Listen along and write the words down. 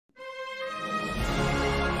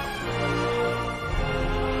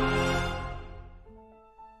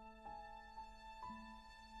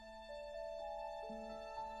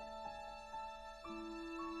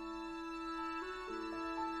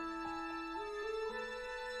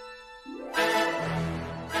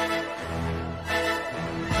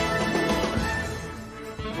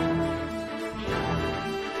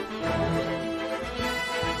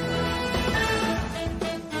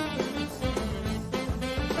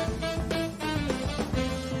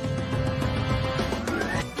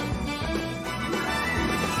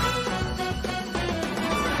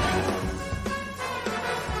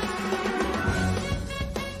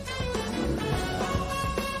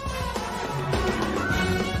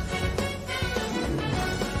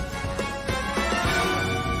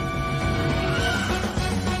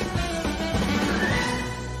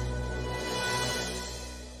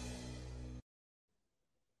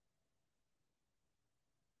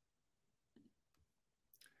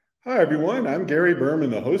Hi, everyone. I'm Gary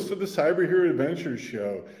Berman, the host of the Cyber Hero Adventures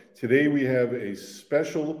Show. Today, we have a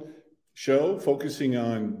special show focusing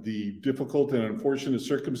on the difficult and unfortunate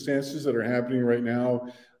circumstances that are happening right now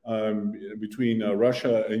between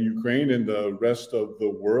Russia and Ukraine and the rest of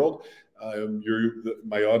the world.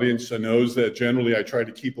 My audience knows that generally I try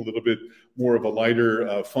to keep a little bit more of a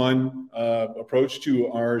lighter, fun approach to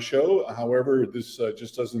our show. However, this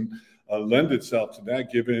just doesn't lend itself to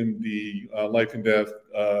that, given the life and death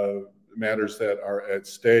matters that are at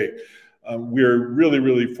stake. We're really,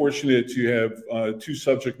 really fortunate to have two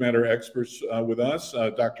subject matter experts with us.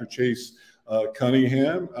 Dr. Chase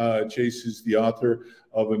Cunningham. Chase is the author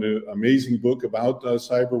of an amazing book about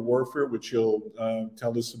cyber warfare, which he'll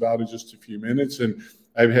tell us about in just a few minutes. And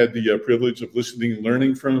I've had the privilege of listening and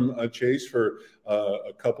learning from Chase for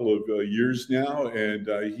a couple of years now,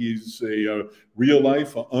 and he's a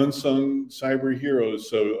real-life, unsung cyber hero.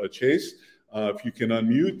 So, Chase, if you can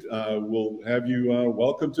unmute, we'll have you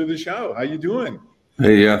welcome to the show. How you doing?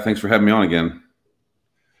 Hey, yeah, thanks for having me on again.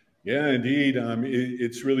 Yeah, indeed.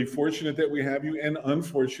 It's really fortunate that we have you, and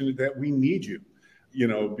unfortunate that we need you. You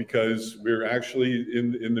know, because we're actually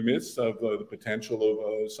in the midst of the potential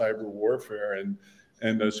of cyber warfare.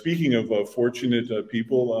 And speaking of fortunate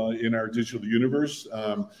people in our digital universe,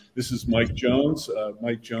 this is Mike Jones.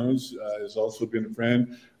 Mike Jones has also been a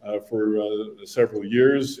friend for several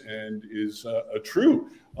years and is a true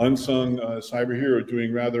unsung cyber hero,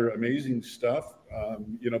 doing rather amazing stuff,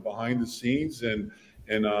 behind the scenes and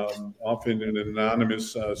often in an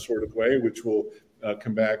anonymous sort of way, which we'll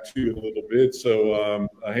come back to in a little bit. So,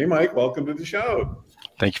 hey, Mike, welcome to the show.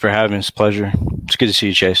 Thank you for having me. It's a pleasure. It's good to see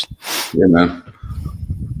you, Chase. Yeah, man.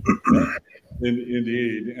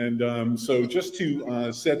 Indeed. And so just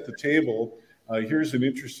to set the table, here's an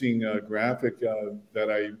interesting graphic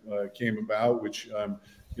that I came about, which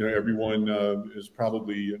everyone is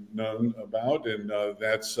probably known about, and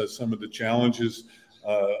that's some of the challenges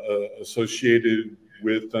associated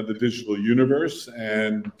with the digital universe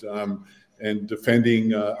and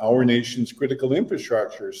defending our nation's critical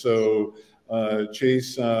infrastructure. So,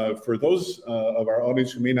 Chase, for those of our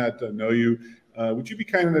audience who may not know you, would you be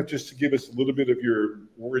kind enough just to give us a little bit of your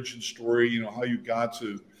origin story, how you got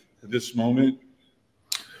to this moment?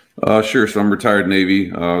 Sure. So I'm retired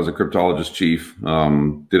Navy. I was a cryptologist chief.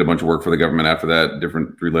 Did a bunch of work for the government after that,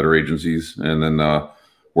 different three-letter agencies, and then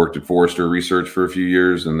worked at Forrester Research for a few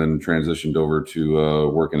years, and then transitioned over to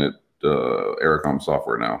working at Aerocom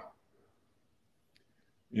Software now.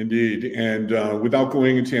 Indeed. And without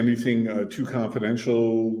going into anything too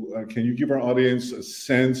confidential, can you give our audience a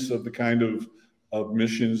sense of the kind of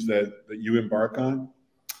missions that you embark on?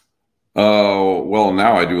 Well,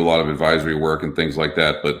 now I do a lot of advisory work and things like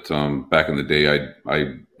that. But back in the day,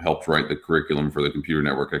 I helped write the curriculum for the computer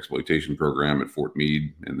network exploitation program at Fort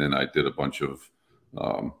Meade. And then I did a bunch of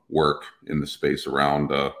work in the space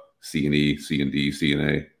around C&E, C&D,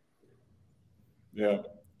 C&A. Yeah,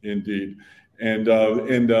 indeed. And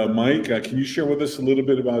Mike, can you share with us a little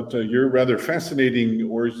bit about your rather fascinating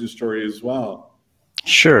origin story as well?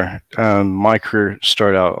 Sure. My career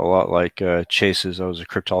started out a lot like Chase's. I was a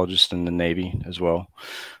cryptologist in the Navy as well.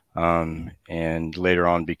 And later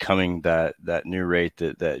on becoming that new rate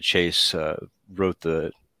that Chase wrote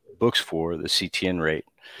the books for, the CTN rate,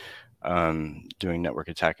 doing network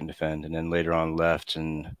attack and defend. And then later on left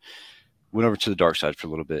and went over to the dark side for a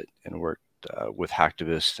little bit and worked with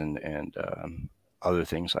hacktivists and other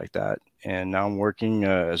things like that. And now I'm working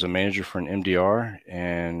as a manager for an MDR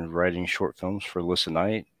and writing short films for Listen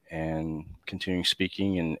Night and continuing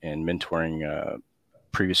speaking and mentoring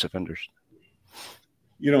previous offenders.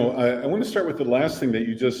 I want to start with the last thing that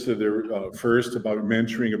you just said there first about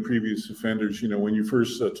mentoring of previous offenders. When you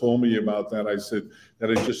first told me about that, I said that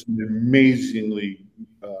is just an amazingly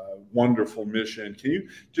wonderful mission. Can you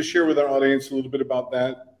just share with our audience a little bit about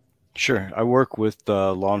that? Sure. I work with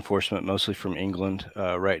law enforcement, mostly from England.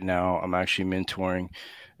 Right now, I'm actually mentoring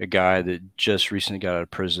a guy that just recently got out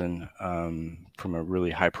of prison from a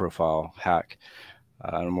really high-profile hack.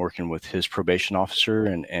 I'm working with his probation officer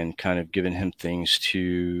and kind of giving him things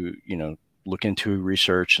to, look into,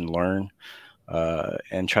 research, and learn,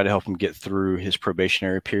 and try to help him get through his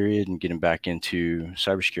probationary period and get him back into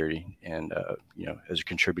cybersecurity and, as a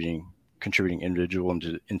contributing individual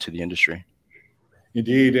into the industry.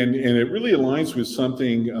 Indeed, and it really aligns with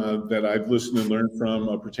something that I've listened and learned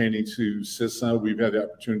from pertaining to CISA. We've had the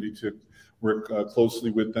opportunity to work closely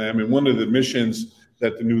with them, and one of the missions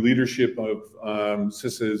that the new leadership of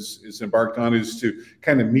CISA is embarked on is to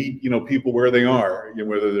kind of meet people where they are,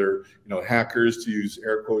 whether they're hackers, to use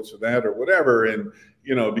air quotes of that, or whatever, and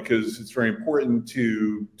because it's very important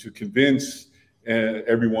to convince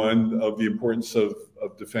everyone of the importance of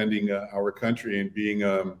defending our country and being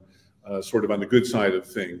sort of on the good side of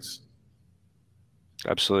things.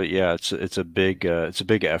 Absolutely, yeah. It's a big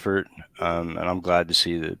effort, and I'm glad to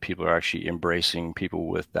see that people are actually embracing people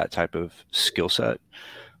with that type of skill set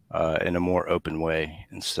in a more open way,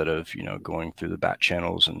 instead of going through the back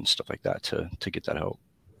channels and stuff like that to get that help.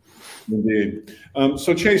 Indeed.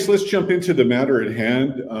 So Chase, let's jump into the matter at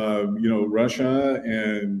hand. Russia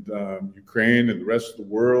and Ukraine and the rest of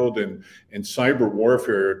the world and cyber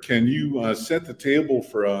warfare. Can you set the table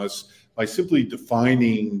for us by simply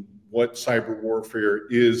defining what cyber warfare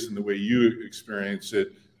is and the way you experience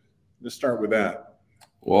it? Let's start with that.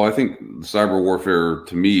 Well, I think cyber warfare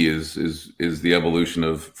to me is the evolution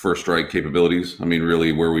of first strike capabilities. I mean,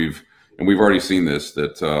 really, where we've already seen this,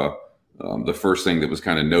 that the first thing that was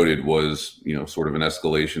kind of noted was, sort of an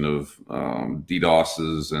escalation of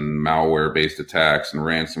DDoSes and malware-based attacks and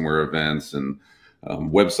ransomware events and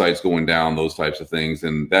websites going down, those types of things.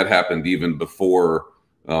 And that happened even before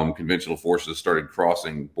conventional forces started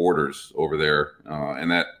crossing borders over there.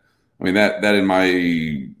 And that in my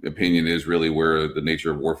opinion is really where the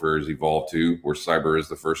nature of warfare has evolved to, where cyber is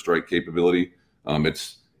the first strike capability.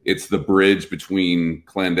 It's the bridge between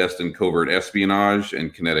clandestine covert espionage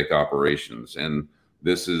and kinetic operations. And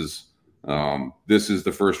this is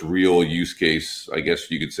the first real use case, I guess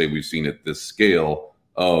you could say, we've seen at this scale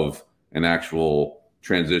of an actual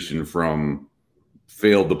transition from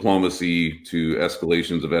failed diplomacy to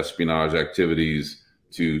escalations of espionage activities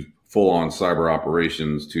to full-on cyber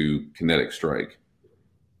operations to kinetic strike.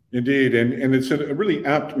 Indeed, and it's a really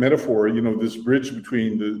apt metaphor, this bridge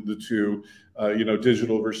between the two,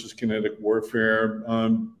 digital versus kinetic warfare.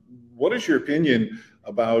 What is your opinion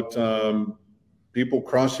about people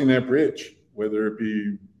crossing that bridge, whether it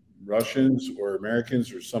be Russians or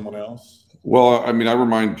Americans or someone else? Well, I mean, I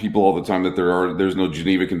remind people all the time that there's no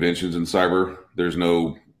Geneva Conventions in cyber. There's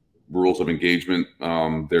no rules of engagement.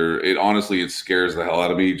 Honestly, it scares the hell out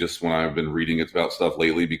of me just when I've been reading about stuff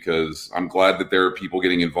lately, because I'm glad that there are people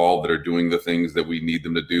getting involved that are doing the things that we need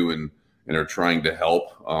them to do and are trying to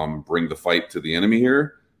help bring the fight to the enemy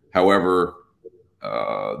here. However,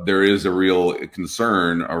 there is a real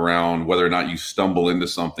concern around whether or not you stumble into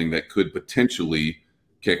something that could potentially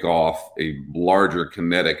kick off a larger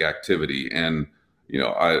kinetic activity. And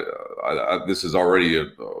this is already a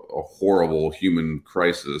horrible human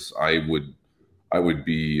crisis. I would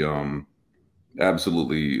be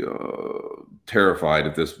absolutely terrified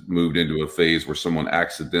if this moved into a phase where someone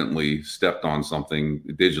accidentally stepped on something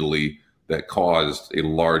digitally that caused a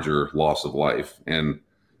larger loss of life. And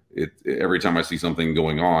every time I see something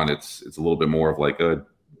going on, it's a little bit more of like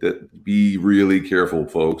be really careful,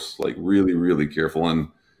 folks, like really, really careful. And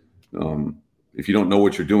if you don't know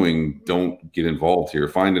what you're doing, don't get involved here.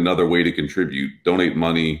 Find another way to contribute, donate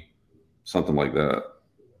money, something like that.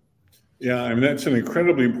 Yeah, I mean, that's an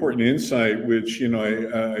incredibly important insight, which,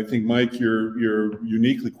 I think, Mike, you're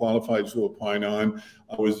uniquely qualified to opine on.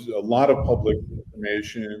 Was a lot of public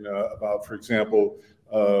information about, for example,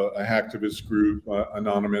 a hacktivist group,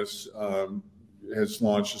 Anonymous, has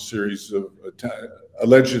launched a series of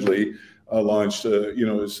allegedly launched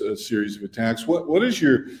a series of attacks. What is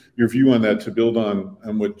your view on that, to build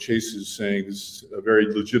on what Chase is saying is a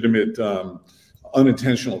very legitimate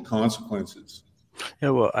unintentional consequences? Yeah,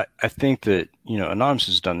 well, I think that Anonymous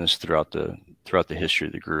has done this throughout the history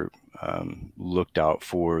of the group. Looked out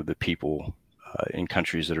for the people in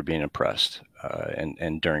countries that are being oppressed,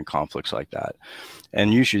 and during conflicts like that.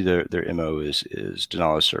 And usually their MO is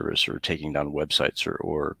denial of service or taking down websites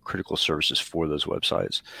or critical services for those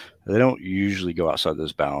websites. They don't usually go outside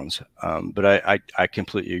those bounds. But I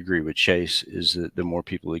completely agree with Chase, is that the more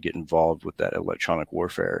people that get involved with that electronic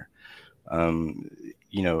warfare,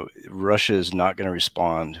 Russia is not going to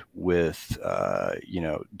respond with,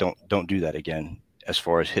 don't do that again. As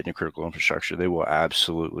far as hitting a critical infrastructure, they will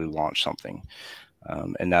absolutely launch something.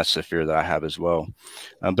 And that's the fear that I have as well.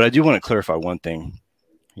 But I do want to clarify one thing.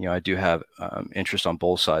 I do have interest on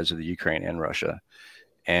both sides of the Ukraine and Russia,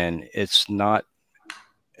 and it's not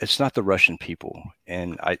the Russian people.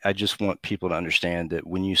 And I just want people to understand that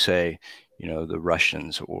when you say, the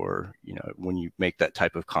Russians, or, when you make that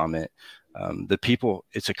type of comment, the people,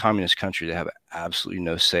 it's a communist country. They have absolutely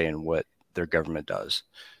no say in what their government does.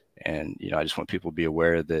 And, I just want people to be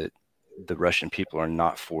aware that the Russian people are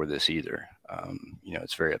not for this either.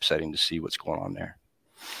 It's very upsetting to see what's going on there.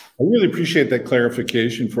 I really appreciate that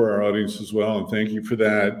clarification for our audience as well, and thank you for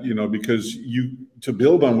that. Because to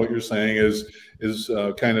build on what you're saying is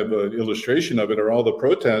kind of an illustration of it, are all the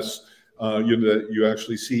protests that you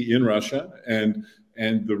actually see in Russia, and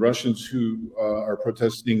and the Russians who are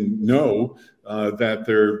protesting know that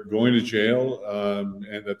they're going to jail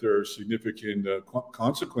and that there are significant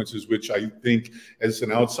consequences, which I think, as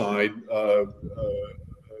an outside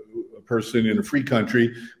person in a free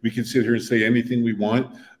country, we can sit here and say anything we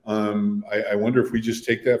want. I wonder if we just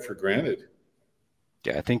take that for granted.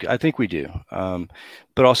 Yeah, I think we do,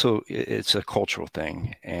 but also it's a cultural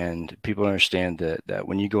thing, and people understand that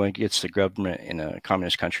when you go against the government in a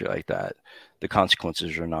communist country like that, the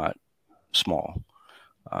consequences are not small.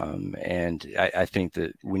 And I think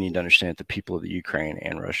that we need to understand that the people of the Ukraine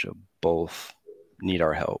and Russia both need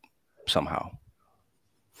our help somehow.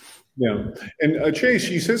 Yeah, and Chase,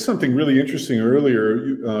 you said something really interesting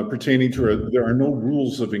earlier pertaining to there are no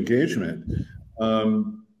rules of engagement.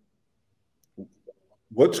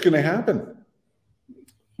 What's going to happen?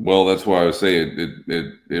 Well, that's why I would say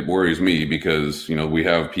it worries me, because, you know, we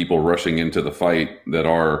have people rushing into the fight that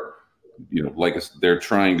are, you know, like they're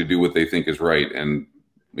trying to do what they think is right. And,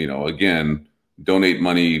 you know, again, donate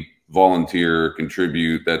money, volunteer,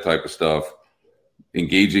 contribute, that type of stuff.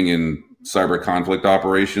 Engaging in cyber conflict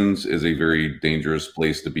operations is a very dangerous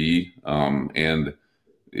place to be. And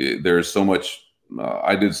there's so much.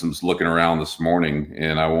 I did some looking around this morning,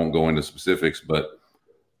 and I won't go into specifics, but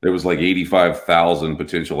there was like 85,000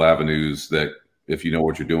 potential avenues that, if you know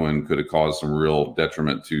what you're doing, could have caused some real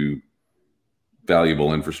detriment to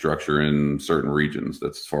valuable infrastructure in certain regions.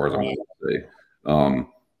 That's as far as I'm going to say.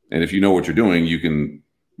 And if you know what you're doing, you can,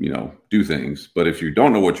 you know, do things. But if you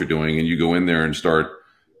don't know what you're doing and you go in there and start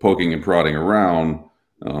poking and prodding around,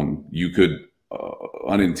 you could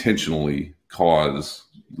unintentionally cause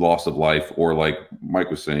loss of life, or, like Mike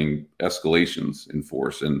was saying, escalations in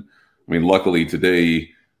force. And I mean, luckily today,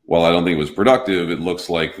 while I don't think it was productive, it looks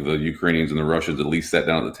like the Ukrainians and the Russians at least sat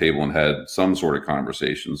down at the table and had some sort of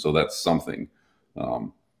conversation. So that's something.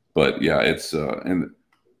 But yeah, it's and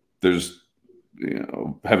there's, you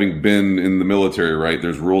know, having been in the military, right,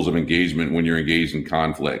 there's rules of engagement when you're engaged in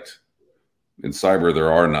conflict. In cyber,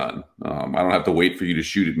 there are none. I don't have to wait for you to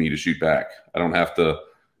shoot at me to shoot back. I don't have to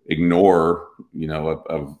ignore, you know,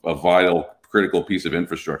 a vital, critical piece of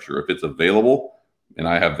infrastructure. If it's available and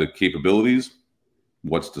I have the capabilities,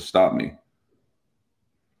 what's to stop me?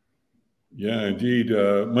 Yeah, indeed.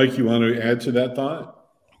 Mike, you want to add to that thought?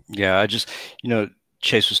 Yeah, I just, you know,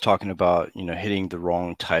 Chase was talking about, you know, hitting the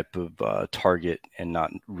wrong type of target and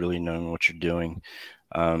not really knowing what you're doing.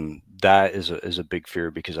 That is a big fear,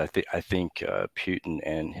 because I think Putin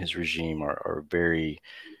and his regime are very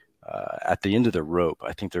at the end of the rope.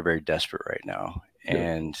 I think they're very desperate right now. Yeah.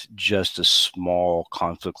 And just a small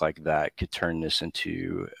conflict like that could turn this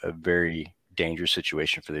into a very dangerous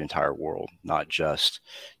situation for the entire world, not just,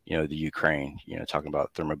 you know, the Ukraine, you know, talking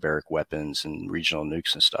about thermobaric weapons and regional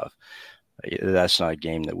nukes and stuff. That's not a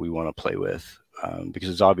game that we want to play with, because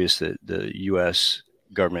it's obvious that the U.S.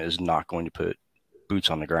 government is not going to put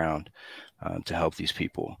boots on the ground to help these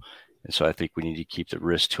people. And so I think we need to keep the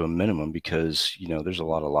risk to a minimum, because, you know, there's a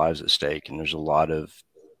lot of lives at stake, and there's a lot of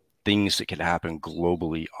things that can happen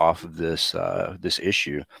globally off of this this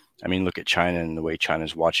issue. I mean, look at China and the way China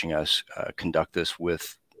is watching us conduct this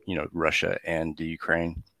with, you know, Russia and the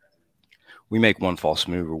Ukraine. We make one false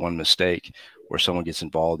move or one mistake where someone gets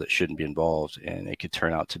involved that shouldn't be involved, and it could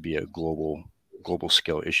turn out to be a global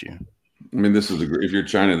scale issue. I mean, if you're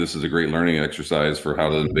China, this is a great learning exercise for how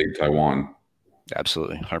to invade Taiwan.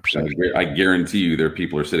 Absolutely, 100%. I guarantee you there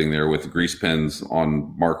people are sitting there with grease pens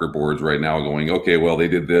on marker boards right now going, okay, well, they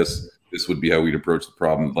did this. This would be how we'd approach the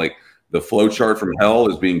problem. Like, the flow chart from hell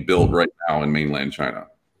is being built right now in mainland China.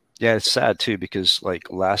 Yeah, it's sad too, because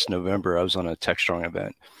like last November, I was on a TechStrong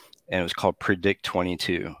event, and it was called Predict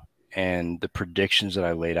 22. And the predictions that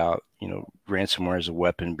I laid out, you know, ransomware as a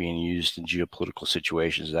weapon being used in geopolitical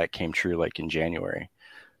situations, that came true like in January.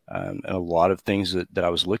 And a lot of things that I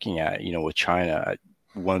was looking at, you know, with China,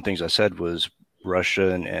 one of the things I said was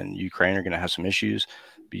Russia and Ukraine are going to have some issues,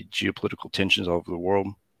 be geopolitical tensions all over the world,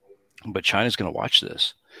 but China's going to watch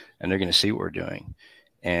this, and they're going to see what we're doing.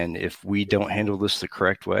 And if we don't handle this the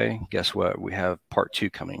correct way, guess what? We have part 2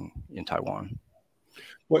 coming in Taiwan.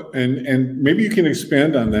 What, and maybe you can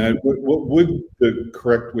expand on that. What would the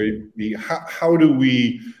correct way be? How do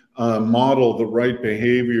we model the right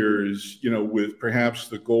behaviors, you know, with perhaps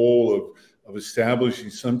the goal of establishing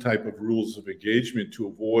some type of rules of engagement to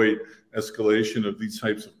avoid escalation of these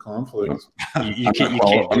types of conflicts? I'm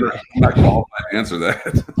not qualified to answer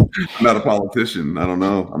that. I'm not a politician. I don't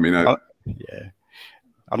know. I mean, yeah,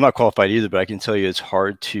 I'm not qualified either, but I can tell you it's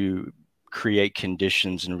hard to create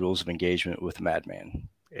conditions and rules of engagement with a madman.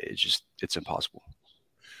 It's impossible.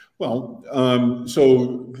 Well,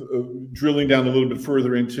 so drilling down a little bit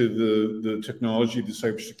further into the technology, the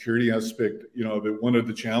cybersecurity aspect, that one of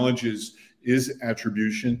the challenges is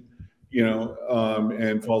attribution,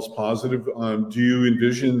 and false positive. Do you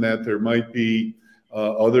envision that there might be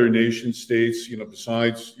other nation states,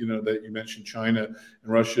 besides, that you mentioned China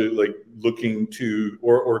and Russia, like looking to,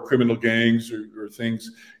 or criminal gangs or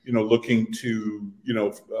things, looking to,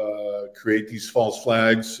 create these false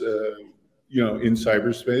flags, in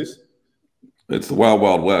cyberspace? It's the wild,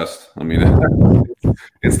 wild west. I mean,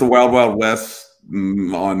 it's the wild, wild west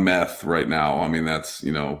on meth right now. I mean, that's,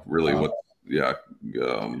 really what, yeah.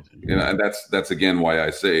 And that's again, why I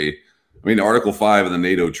say, I mean, Article 5 of the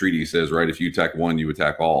NATO treaty says, right, if you attack one, you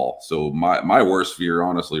attack all. So my worst fear,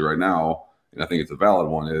 honestly, right now, and I think it's a valid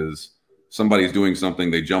one, is somebody's doing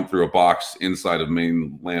something, they jump through a box inside of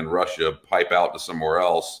mainland Russia, pipe out to somewhere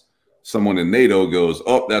else. Someone in NATO goes,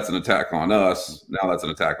 oh, that's an attack on us. Now that's an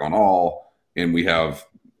attack on all. And we have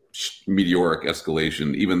meteoric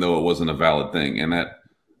escalation, even though it wasn't a valid thing. And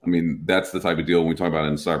that's the type of deal when we talk about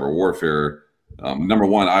in cyber warfare. Number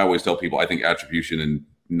one, I always tell people, I think attribution in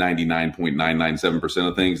 99.997%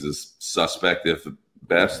 of things is suspect if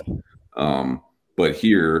best. But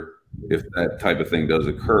here, if that type of thing does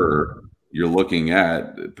occur, you're looking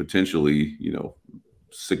at potentially,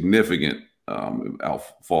 significant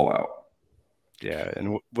fallout. Yeah,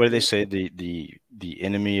 and what do they say? The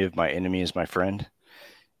enemy of my enemy is my friend.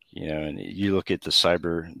 And you look at the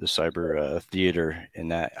cyber theater,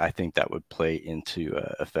 and that, I think that would play into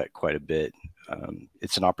effect quite a bit.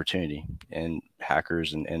 It's an opportunity, and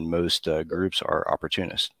hackers and most groups are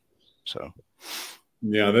opportunists. So,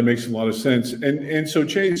 yeah, that makes a lot of sense. And so,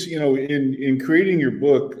 Chase, in creating your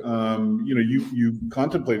book, you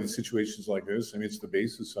contemplated situations like this. I mean, it's the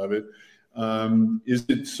basis of it. Is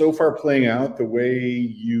it so far playing out the way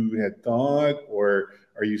you had thought, or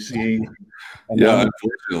are you seeing? Yeah,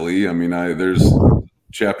 unfortunately, I mean, there's a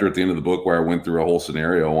chapter at the end of the book where I went through a whole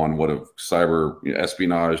scenario on what a cyber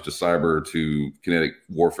espionage to cyber to kinetic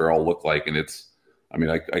warfare all look like, and it's, I mean,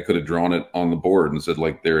 I could have drawn it on the board and said,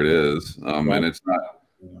 like, there it is, and it's not.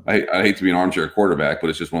 I hate to be an armchair quarterback, but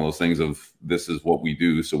it's just one of those things of, this is what we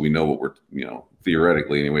do, so we know what we're,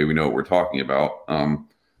 theoretically anyway, we know what we're talking about.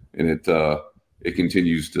 And it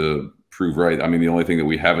continues to prove right. I mean, the only thing that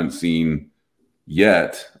we haven't seen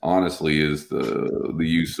yet, honestly, is the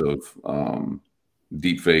use of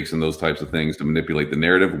deep fakes and those types of things to manipulate the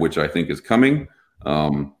narrative, which I think is coming.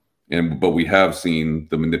 But we have seen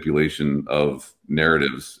the manipulation of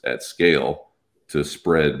narratives at scale to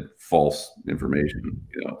spread false information.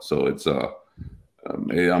 So it's I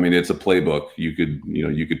mean, it's a playbook. You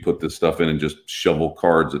could put this stuff in and just shovel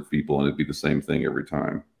cards at people, and it'd be the same thing every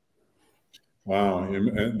time. Wow,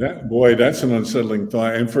 and that's an unsettling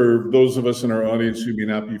thought. And for those of us in our audience who may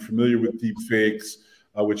not be familiar with deep fakes,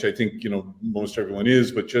 which I think most everyone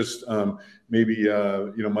is, but just maybe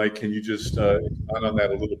Mike, can you just expand on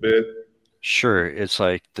that a little bit? Sure. It's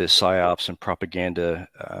like the psyops and propaganda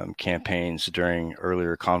campaigns during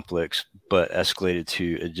earlier conflicts, but escalated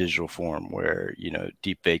to a digital form where,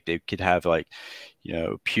 deepfake, they could have like,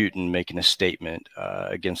 Putin making a statement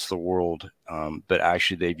against the world, but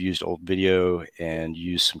actually they've used old video and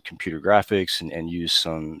used some computer graphics and used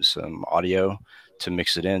some audio to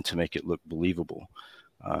mix it in to make it look believable.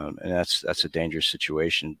 And that's a dangerous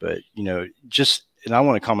situation. But, and I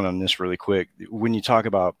want to comment on this really quick. When you talk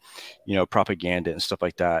about, propaganda and stuff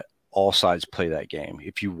like that, all sides play that game.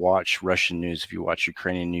 If you watch Russian news, if you watch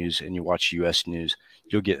Ukrainian news, and you watch US news,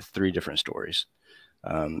 you'll get 3 different stories.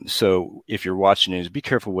 So if you're watching news, be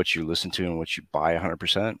careful what you listen to and what you buy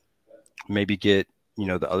 100%. Maybe get,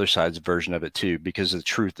 the other side's version of it too, because the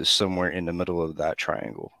truth is somewhere in the middle of that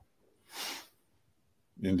triangle.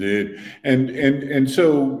 Indeed. And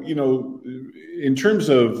so, in terms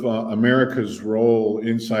of America's role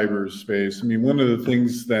in cyberspace, I mean, one of the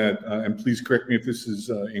things that, and please correct me if this is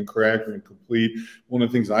incorrect or incomplete, one of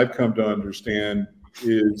the things I've come to understand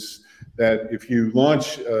is that if you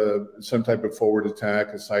launch some type of forward attack,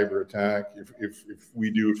 a cyber attack, if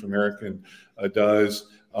we do, if American does,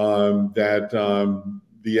 that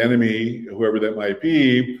the enemy, whoever that might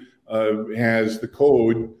be, has the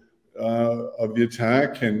code of the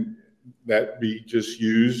attack, and that be just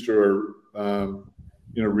used or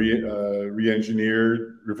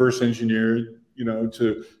re-engineered, reverse engineered,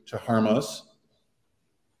 to harm us.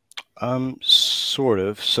 Sort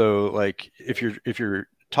of. So, like, if you're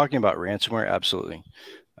talking about ransomware, absolutely,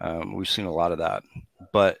 we've seen a lot of that.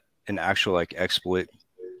 But an actual like exploit,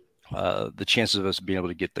 the chances of us being able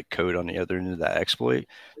to get the code on the other end of that exploit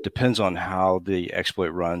depends on how the exploit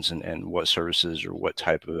runs and what services or what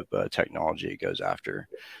type of technology it goes after.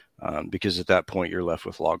 because at that point you're left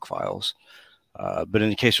with log files. But in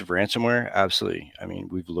the case of ransomware, absolutely. I mean,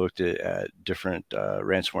 we've looked at different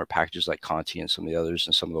ransomware packages like Conti and some of the others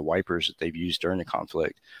and some of the wipers that they've used during the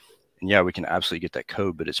conflict. And yeah, we can absolutely get that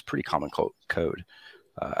code, but it's pretty common code.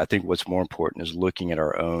 I think what's more important is looking at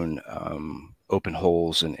our own open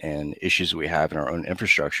holes and issues that we have in our own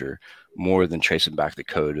infrastructure more than tracing back the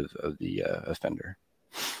code of the offender.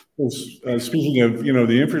 Well, speaking of,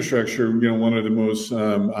 the infrastructure, one of the most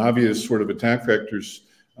obvious sort of attack vectors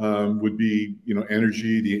would be,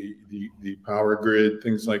 energy, the power grid,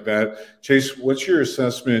 things like that. Chase, what's your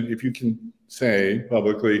assessment, if you can say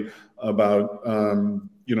publicly, about,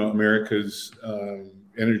 America's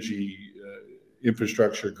energy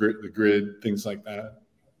infrastructure, the grid, things like that?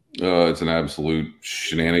 It's an absolute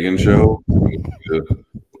shenanigan show. The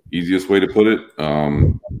easiest way to put it.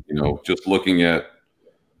 Just looking at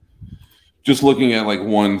like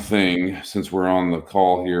one thing, since we're on the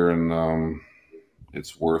call here, and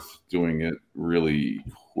it's worth doing it really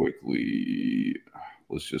quickly.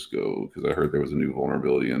 Let's just go, because I heard there was a new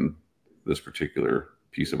vulnerability in this particular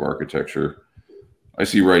piece of architecture. I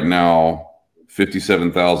see right now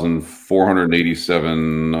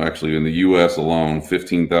 57,487, actually in the US alone,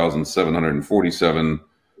 15,747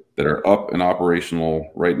 that are up and operational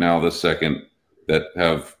right now this second, that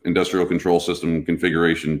have industrial control system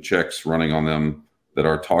configuration checks running on them that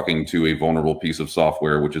are talking to a vulnerable piece of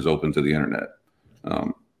software which is open to the internet.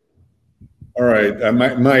 All right,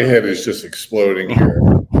 my head is just exploding here.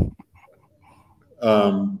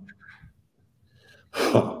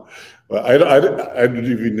 Well, I don't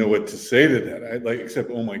even know what to say to that.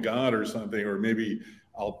 Except, oh my God, or something, or maybe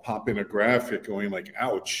I'll pop in a graphic going like,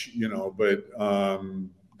 ouch, but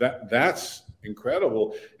that's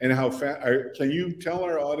incredible. And how fast, can you tell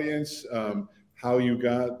our audience how you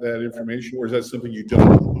got that information, or is that something you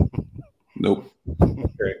don't? Nope.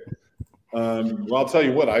 Okay. Well, I'll tell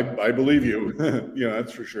you what, I believe you.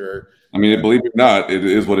 That's for sure. I mean, believe it or not, it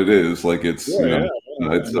is what it is. Like it's,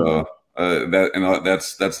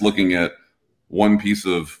 that's looking at one piece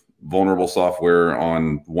of vulnerable software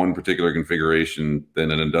on one particular configuration,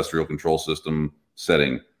 then an industrial control system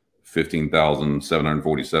setting,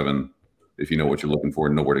 15,747. If you know what you're looking for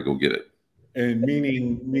and know where to go get it. And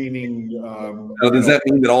meaning. Now, does that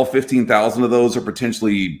mean that all 15,000 of those are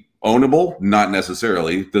potentially ownable? Not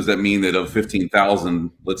necessarily. Does that mean that of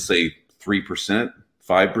 15,000, let's say 3%,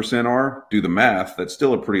 5% are? Do the math. That's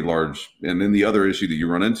still a pretty large. And then the other issue that you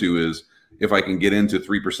run into is, if I can get into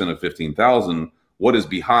 3% of 15,000, what is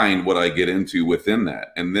behind what I get into within that?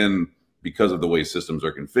 And then because of the way systems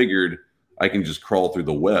are configured, I can just crawl through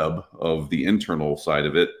the web of the internal side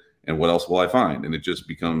of it. And what else will I find? And it just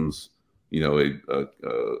becomes, and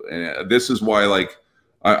this is why, like,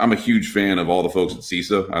 I'm a huge fan of all the folks at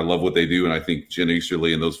CISA. I love what they do. And I think Jen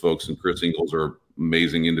Easterly and those folks and Chris Ingalls are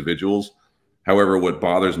amazing individuals. However, what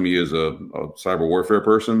bothers me as a cyber warfare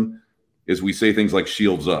person is we say things like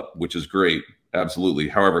shields up, which is great. Absolutely.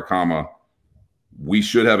 However, we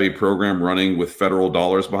should have a program running with federal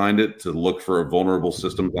dollars behind it to look for vulnerable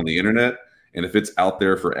systems on the internet. And if it's out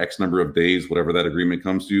there for X number of days, whatever that agreement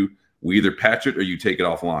comes to, we either patch it or you take it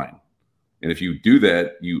offline. And if you do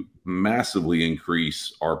that, you massively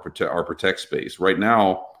increase our protect space. Right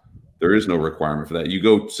now, there is no requirement for that. You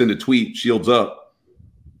go send a tweet, shields up,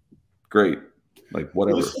 great, like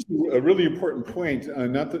whatever. Well, this is a really important point.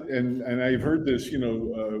 And I've heard this,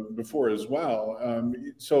 before as well.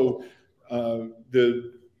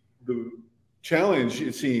 The challenge,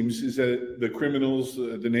 it seems, is that the criminals,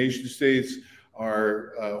 the nation states,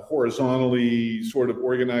 are horizontally sort of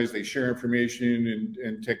organized. They share information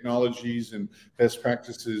and technologies and best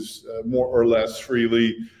practices more or less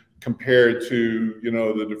freely, compared to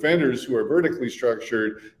the defenders, who are vertically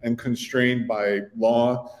structured and constrained by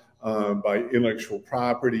law, by intellectual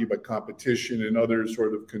property, by competition, and other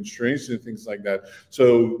sort of constraints and things like that.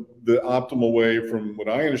 So the optimal way, from what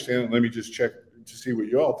I understand, and let me just check to see what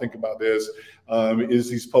you all think about this, is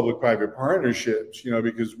these public-private partnerships,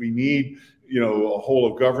 because we need, a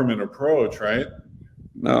whole of government approach, right?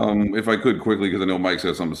 If I could quickly, because I know Mike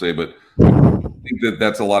has something to say, but I think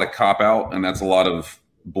that's a lot of cop-out, and that's a lot of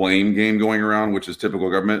blame game going around, which is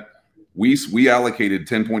typical government. We allocated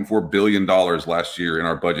 $10.4 billion last year in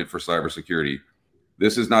our budget for cybersecurity.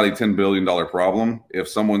 This is not a $10 billion problem. If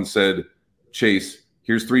someone said, Chase,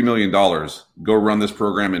 here's $3 million, go run this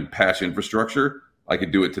program and patch infrastructure, I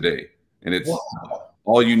could do it today. And it's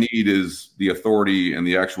all you need is the authority and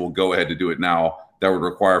the actual go ahead to do it now. That would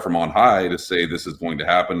require from on high to say this is going to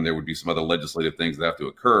happen. There would be some other legislative things that have to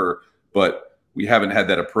occur, but we haven't had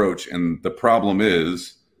that approach. And the problem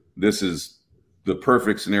is, this is the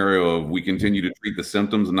perfect scenario of we continue to treat the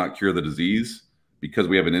symptoms and not cure the disease because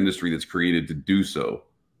we have an industry that's created to do so.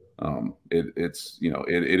 It's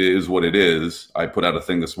it is what it is. I put out a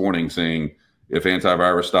thing this morning saying if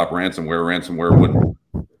antivirus stopped ransomware, ransomware wouldn't.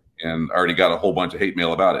 And I already got a whole bunch of hate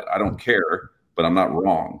mail about it. I don't care, but I'm not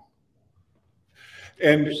wrong.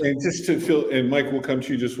 And just to fill, and Mike, we'll come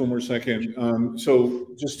to you just one more second. So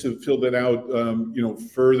just to fill that out,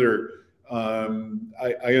 further,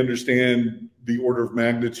 I understand the order of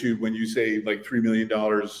magnitude when you say like $3 million. I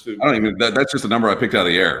don't even. That's just a number I picked out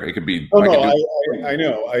of the air. It could be. Oh no, I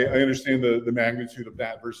know. I understand the magnitude of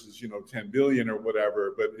that versus 10 billion or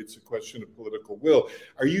whatever, but it's a question of political will.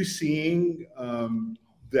 Are you seeing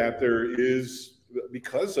that there is,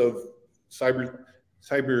 because of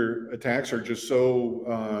cyber attacks are just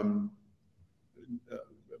so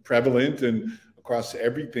prevalent and across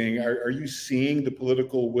everything, are you seeing the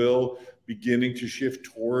political will beginning to shift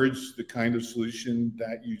towards the kind of solution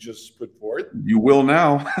that you just put forth? You will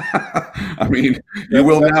now. I mean, you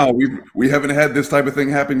will now. We haven't had this type of thing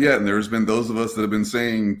happen yet, and there's been those of us that have been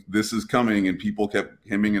saying this is coming, and people kept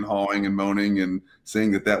hemming and hawing and moaning and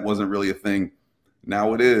saying that wasn't really a thing.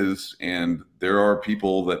 Now it is, and there are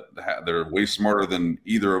people that are way smarter than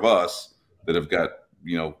either of us that have got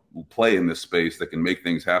play in this space that can make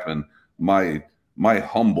things happen. My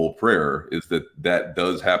humble prayer is that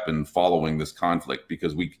does happen following this conflict,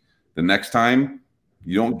 because the next time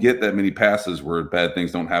you don't get that many passes where bad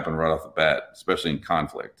things don't happen right off the bat, especially in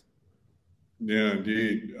conflict. Yeah,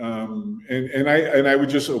 indeed. And I would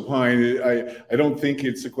just opine, I don't think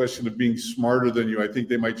it's a question of being smarter than you. I think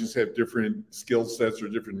they might just have different skill sets or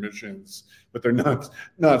different missions, but they're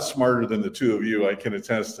not smarter than the two of you. I can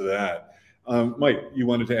attest to that. Mike, you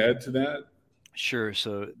wanted to add to that? Sure.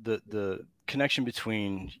 So the connection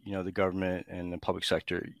between the government and the public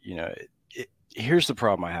sector, here's the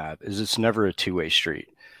problem I have is it's never a two-way street.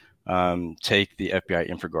 Take the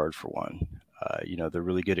FBI InfraGard for one. They're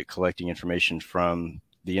really good at collecting information from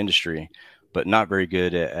the industry, but not very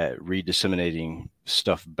good at redisseminating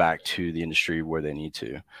stuff back to the industry where they need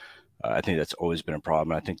to. I think that's always been a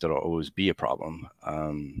problem. I think that'll always be a problem,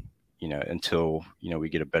 until, we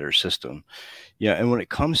get a better system. Yeah. And when it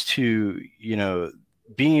comes to,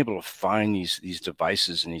 being able to find these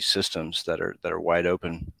devices and these systems that are wide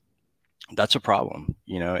open, that's a problem,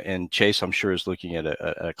 and Chase, I'm sure, is looking at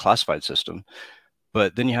a classified system.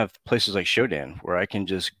 But then you have places like Shodan where I can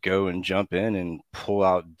just go and jump in and pull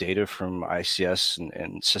out data from ICS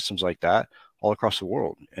and systems like that all across the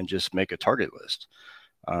world and just make a target list.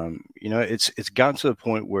 It's gotten to the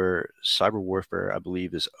point where cyber warfare, I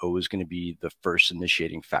believe, is always going to be the first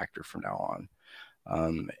initiating factor from now on.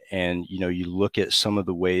 And you look at some of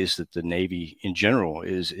the ways that the Navy in general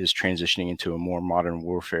is transitioning into a more modern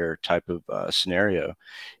warfare type of scenario.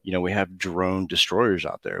 We have drone destroyers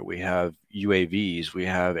out there, we have UAVs, we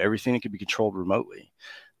have everything that can be controlled remotely.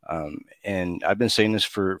 And I've been saying this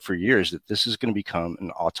for years, that this is going to become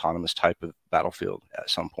an autonomous type of battlefield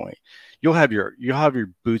at some point. You'll have your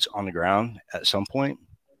boots on the ground at some point,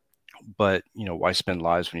 but why spend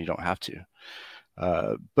lives when you don't have to?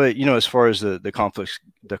 But as far as the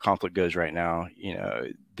conflict goes right now,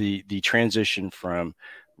 the transition from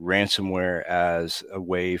ransomware as a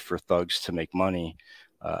way for thugs to make money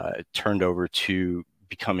turned over to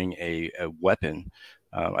becoming a weapon,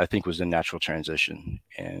 I think was a natural transition,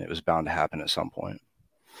 and it was bound to happen at some point.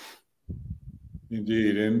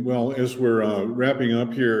 Indeed. And well, as we're wrapping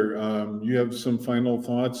up here, you have some final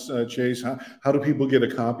thoughts, Chase? How do people get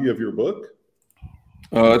a copy of your book?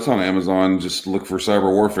 It's on Amazon. Just look for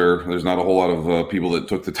cyber warfare. There's not a whole lot of people that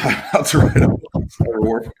took the time out to write about cyber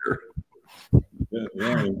warfare.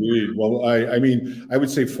 Yeah, indeed. Well, I mean, I would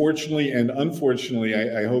say fortunately and unfortunately,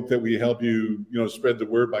 I hope that we help you, spread the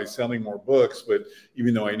word by selling more books. But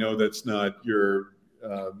even though I know that's not your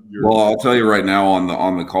well, I'll tell you right now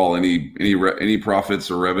on the call, any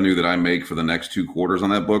profits or revenue that I make for the next 2 quarters on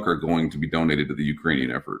that book are going to be donated to the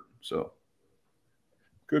Ukrainian effort. So.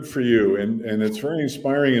 Good for you, and it's very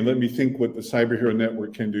inspiring. And let me think what the Cyber Hero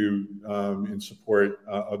Network can do in support,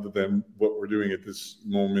 other than what we're doing at this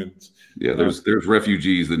moment. Yeah, there's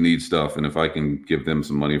refugees that need stuff, and if I can give them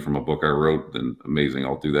some money from a book I wrote, then amazing.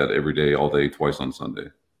 I'll do that every day, all day, twice on Sunday.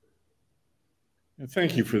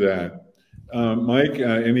 Thank you for that, Mike.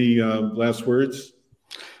 Any last words?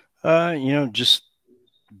 Just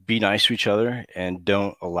be nice to each other and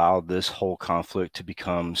don't allow this whole conflict to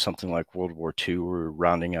become something like World War II, where we're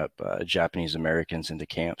rounding up Japanese Americans into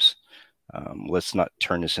camps. Let's not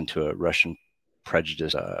turn this into a Russian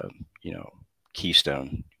prejudice,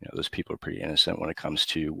 keystone. Those people are pretty innocent when it comes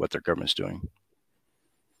to what their government's doing.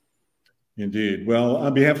 Indeed. Well,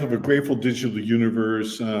 on behalf of a grateful digital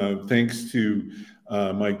universe, thanks to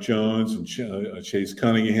Mike Jones and Chase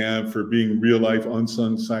Cunningham for being real life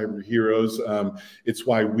unsung cyber heroes. It's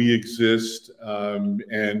why we exist.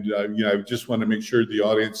 I just want to make sure the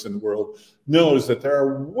audience and the world knows that there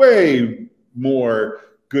are way more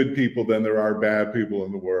good people than there are bad people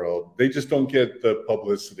in the world. They just don't get the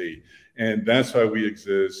publicity. And that's why we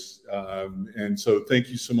exist. And so thank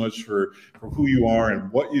you so much for who you are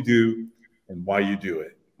and what you do and why you do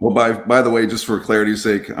it. Well, by the way, just for clarity's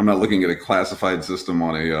sake, I'm not looking at a classified system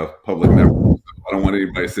on a public network. I don't want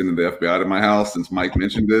anybody sending the FBI to my house since Mike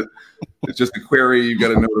mentioned it. It's just a query. You've got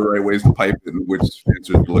to know the right ways to pipe it and which answers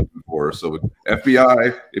you're looking for. So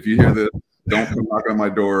FBI, if you hear this, don't come knocking on my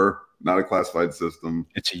door. Not a classified system.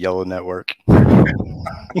 It's a yellow network.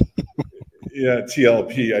 Yeah,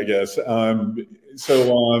 TLP, I guess.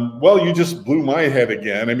 Well, you just blew my head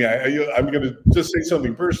again. I mean, I'm going to just say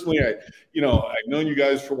something personally. I've known you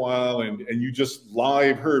guys for a while, and you just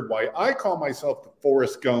live heard why I call myself the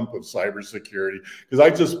Forrest Gump of cybersecurity, because I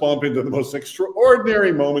just bump into the most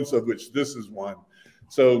extraordinary moments, of which this is one.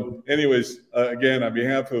 So anyways, again, on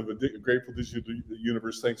behalf of a grateful digital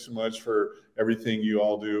universe, thanks so much for everything you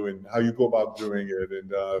all do and how you go about doing it,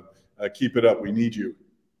 and keep it up. We need you.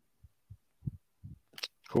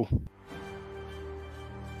 Cool.